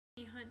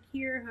Hunt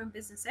here, home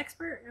business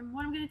expert, and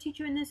what I'm going to teach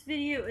you in this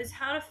video is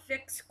how to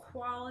fix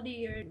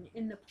quality or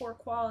in the poor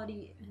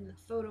quality and the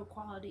photo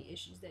quality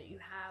issues that you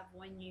have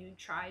when you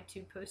try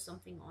to post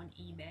something on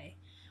eBay.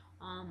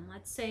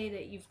 Let's say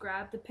that you've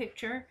grabbed the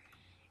picture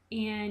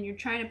and you're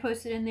trying to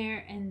post it in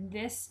there, and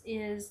this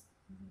is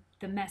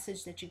the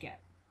message that you get.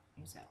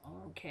 You say,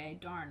 okay,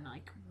 darn,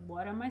 like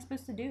what am I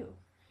supposed to do?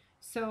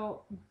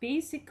 So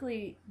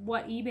basically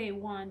what eBay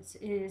wants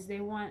is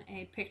they want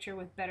a picture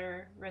with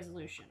better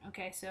resolution.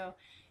 Okay, so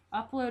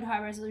upload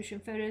high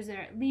resolution photos that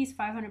are at least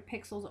 500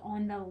 pixels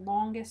on the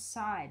longest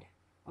side.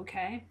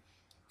 Okay,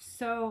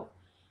 so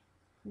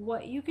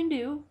what you can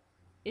do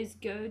is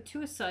go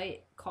to a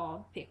site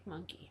called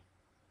picmonkey.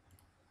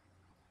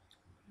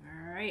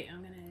 Alright,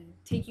 I'm going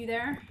to take you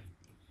there.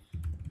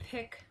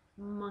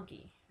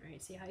 Picmonkey.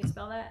 Alright, see how you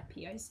spell that?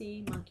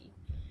 P-I-C, monkey.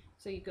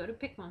 So you go to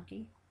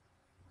picmonkey.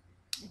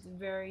 It's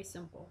very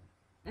simple.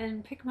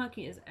 And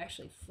picmonkey is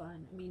actually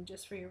fun. I mean,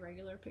 just for your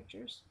regular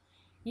pictures.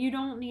 You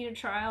don't need a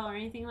trial or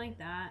anything like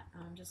that.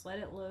 Just let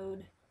it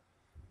load.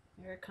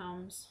 There it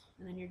comes.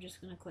 And then you're just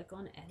going to click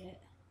on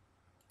edit.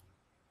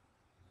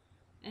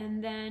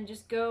 And then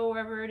just go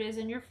wherever it is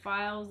in your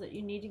files that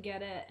you need to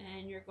get it,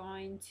 and you're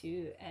going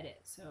to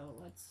edit. So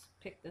let's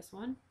pick this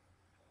one.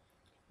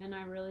 And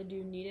I really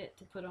do need it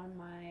to put on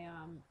my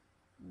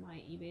my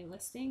eBay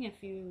listing.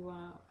 If you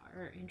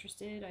are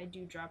interested, I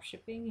do drop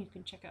shipping. You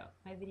can check out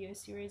my video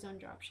series on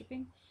drop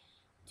shipping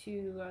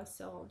to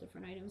sell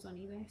different items on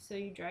eBay. So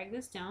you drag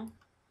this down.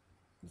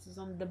 This is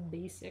on the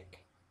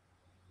basic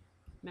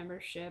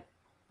membership.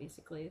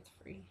 Basically, it's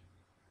free.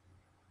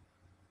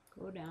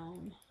 Go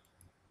down.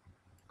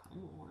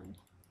 Come on.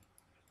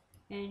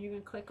 And you're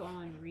going to click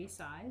on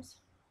resize.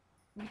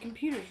 My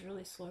computer's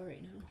really slow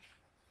right now.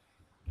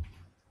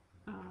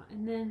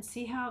 And then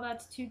see how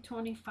that's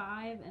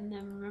 225, and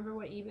then remember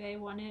what eBay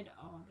wanted.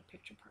 Oh, the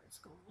picture part's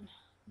gone.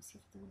 Let's see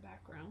if it's in the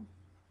background.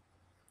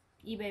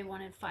 eBay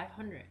wanted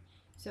 500,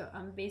 so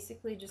I'm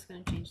basically just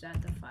going to change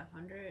that to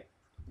 500.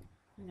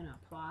 I'm going to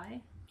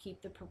apply,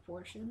 keep the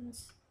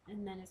proportions,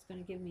 and then it's going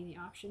to give me the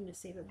option to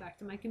save it back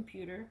to my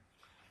computer.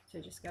 So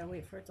I just gotta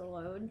wait for it to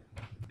load.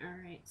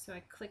 Alright, so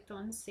I clicked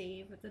on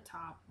save at the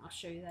top. I'll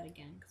show you that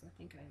again because I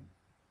think I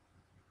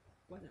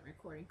wasn't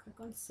recording. Click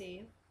on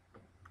save.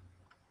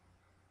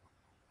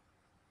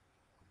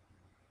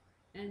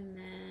 And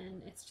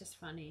then it's just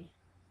funny,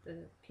 the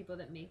people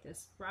that make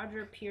this.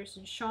 Roger,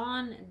 Pearson,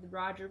 Sean.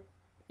 Roger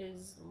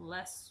is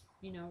less,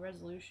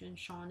 resolution.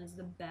 Sean is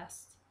the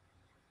best.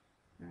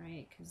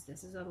 Alright, because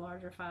this is a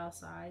larger file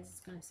size. It's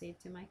going to save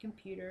to my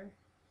computer.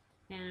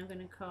 And I'm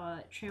going to call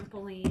it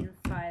Trampoline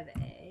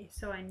 5A.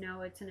 So I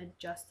know it's an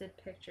adjusted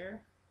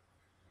picture.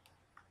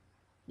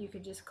 You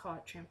could just call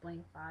it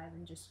Trampoline 5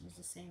 and just use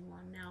the same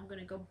one. Now I'm going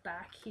to go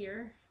back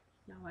here.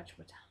 Now watch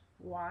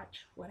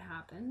what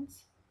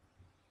happens.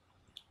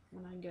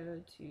 When I go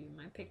to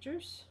my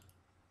pictures,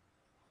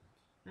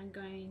 I'm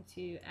going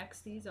to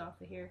X these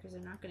off of here because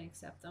they're not going to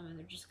accept them, and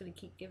they're just going to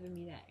keep giving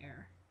me that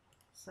error.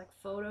 Select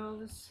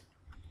photos,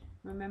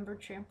 remember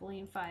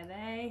Trampoline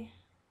 5A,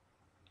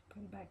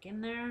 put it back in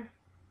there,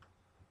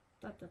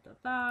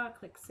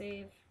 click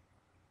save,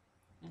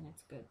 and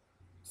it's good.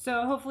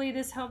 So hopefully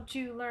this helped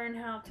you learn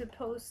how to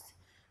post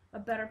a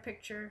better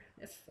picture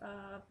if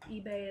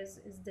eBay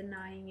is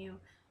denying you.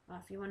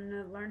 If you want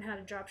to learn how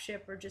to drop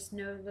ship or just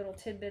know little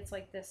tidbits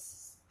like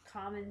this,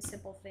 common,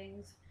 simple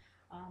things,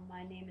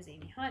 my name is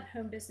Amy Hunt.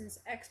 Home Business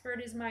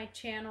Expert is my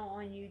channel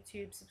on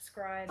YouTube.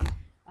 Subscribe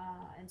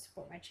and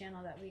support my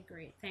channel. That would be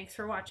great. Thanks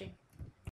for watching.